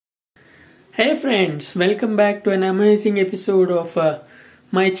Hey friends, welcome back to an amazing episode of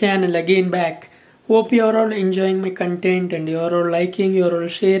my channel again back. Hope you are all enjoying my content and you are all liking, you are all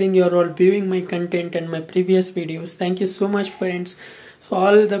sharing, you are all viewing my content and my previous videos. Thank you so much friends for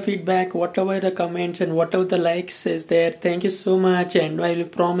all the feedback, whatever the comments and whatever the likes is there. Thank you so much, and I will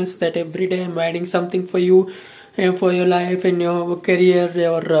promise that every day I'm adding something for you and for your life and your career,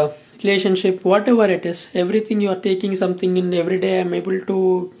 your relationship, whatever it is. Everything you are taking something in every day. I'm able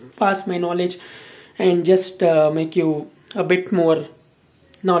to pass my knowledge and just make you a bit more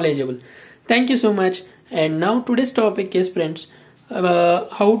knowledgeable. Thank you so much. And now today's topic is friends,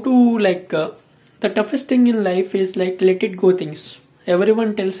 how to the toughest thing in life is like let it go things.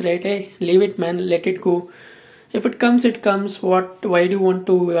 Everyone tells, right, hey, leave it man, let it go. If it comes, it comes. Why do you want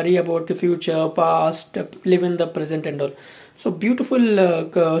to worry about the future, past, live in the present and all? So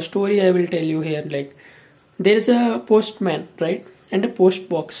beautiful story I will tell you here. Like there is a postman, right, and a post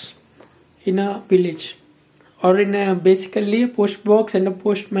box in a village, or in a basically a post box and a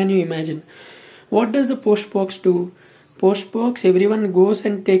postman. You imagine, what does the post box do? Post box, everyone goes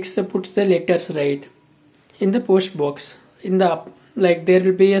and puts the letters, right, in the post box. In the up, like there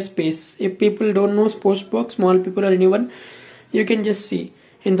will be a space. If people don't know post box, small people or anyone, you can just see.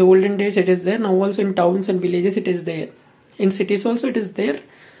 In the olden days it is there. Now also in towns and villages it is there. In cities also it is there.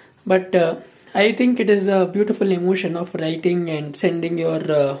 But I think it is a beautiful emotion of writing and sending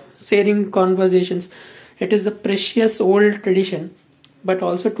your sharing conversations. It is a precious old tradition, but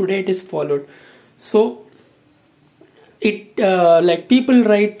also today it is followed. So it like people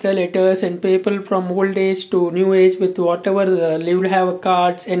write the letters, and people from old age to new age with whatever you will have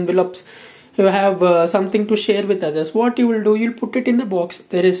cards, envelopes. You have something to share with others. What you will do? You'll put it in the box.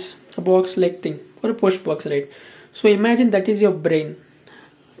 There is a box like thing or a post box, right? So imagine that is your brain,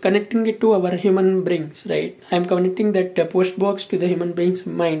 connecting it to our human brains, right? I'm connecting that post box to the human brain's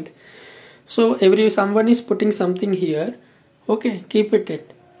mind. So someone is putting something here, okay, keep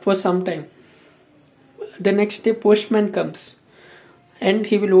it for some time. The next day postman comes and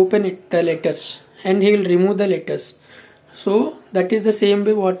he will open the letters, and he will remove the letters. So that is the same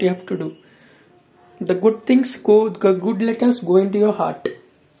way what you have to do. The good things good letters go into your heart,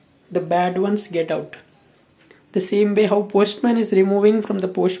 the bad ones get out. The same way how postman is removing from the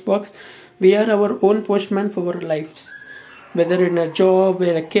post box, we are our own postman for our lives. Whether in a job,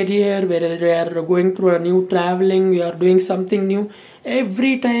 in a career, whether we are going through a new traveling, we are doing something new.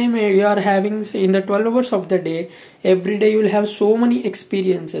 Every time you are having, in the 12 hours of the day, every day you will have so many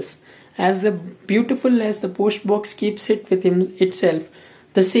experiences. As the beautiful as the post box keeps it within itself,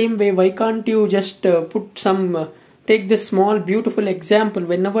 the same way, why can't you just take this small beautiful example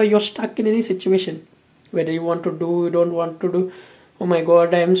whenever you're stuck in any situation? Whether you want to do, you don't want to do, oh my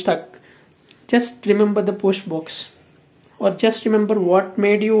god, I am stuck. Just remember the post box, or just remember what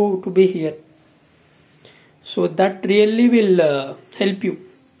made you to be here. So that really will help you.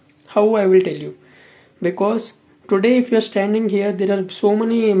 How I will tell you. Because today if you are standing here, there are so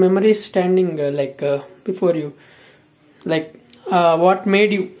many memories standing before you. What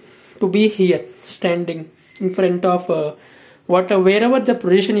made you to be here, standing in front of wherever the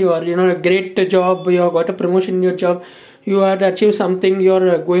position you are, a great job, you have got a promotion in your job, you have achieved something, you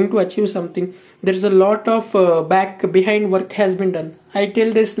are going to achieve something. There is a lot of behind work has been done. I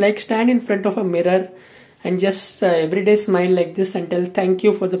tell this, like stand in front of a mirror and just everyday smile like this and tell thank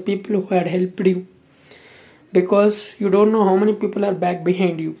you for the people who had helped you. Because you don't know how many people are back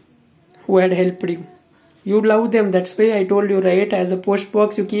behind you who had helped you. You love them, that's why I told you, right, as a post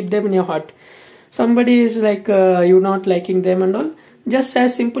box you keep them in your heart. Somebody is like you not liking them and all, just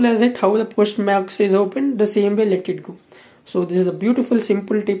as simple as it, how the post box is open, the same way let it go. So this is a beautiful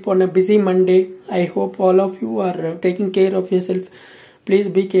simple tip on a busy Monday. I hope all of you are taking care of yourself. Please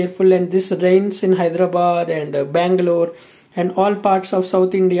be careful. And this rains in Hyderabad and Bangalore and all parts of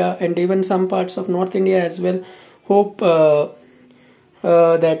South India and even some parts of North India as well. Hope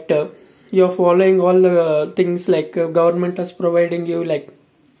that you're following all the things like government is providing you,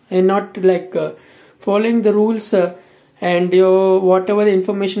 and not following the rules and whatever the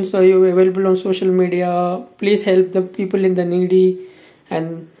information are you available on social media. Please help the people in the needy.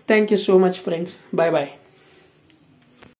 And thank you so much friends. Bye bye.